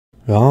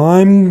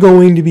I'm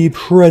going to be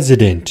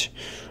president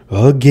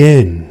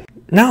again.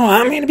 No,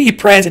 I'm going to be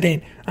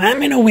president. I'm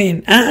going to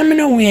win. I'm going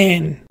to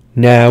win.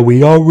 Now,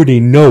 we already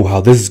know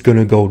how this is going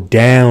to go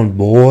down,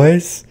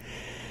 boys.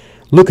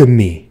 Look at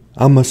me.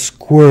 I'm a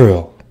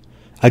squirrel.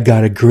 I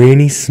got a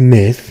Granny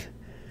Smith.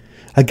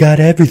 I got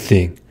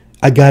everything.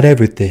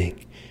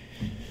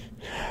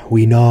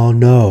 We all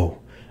know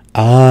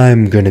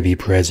I'm going to be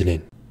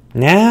president.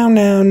 Now,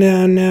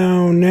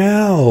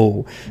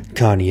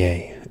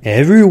 Kanye.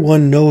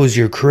 Everyone knows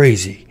you're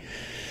crazy.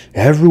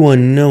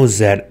 Everyone knows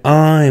that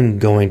I'm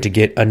going to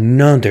get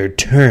another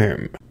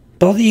term.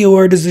 Both of you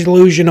are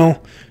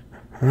delusional.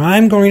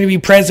 I'm going to be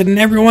president.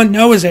 Everyone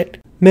knows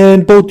it.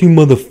 Man, both you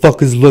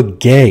motherfuckers look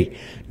gay.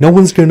 No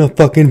one's gonna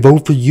fucking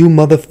vote for you,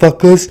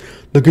 motherfuckers.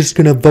 They're just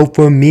gonna vote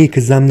for me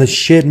because I'm the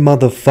shit,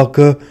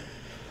 motherfucker.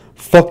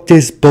 Fuck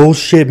this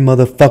bullshit,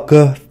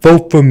 motherfucker.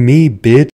 Vote for me, bitch.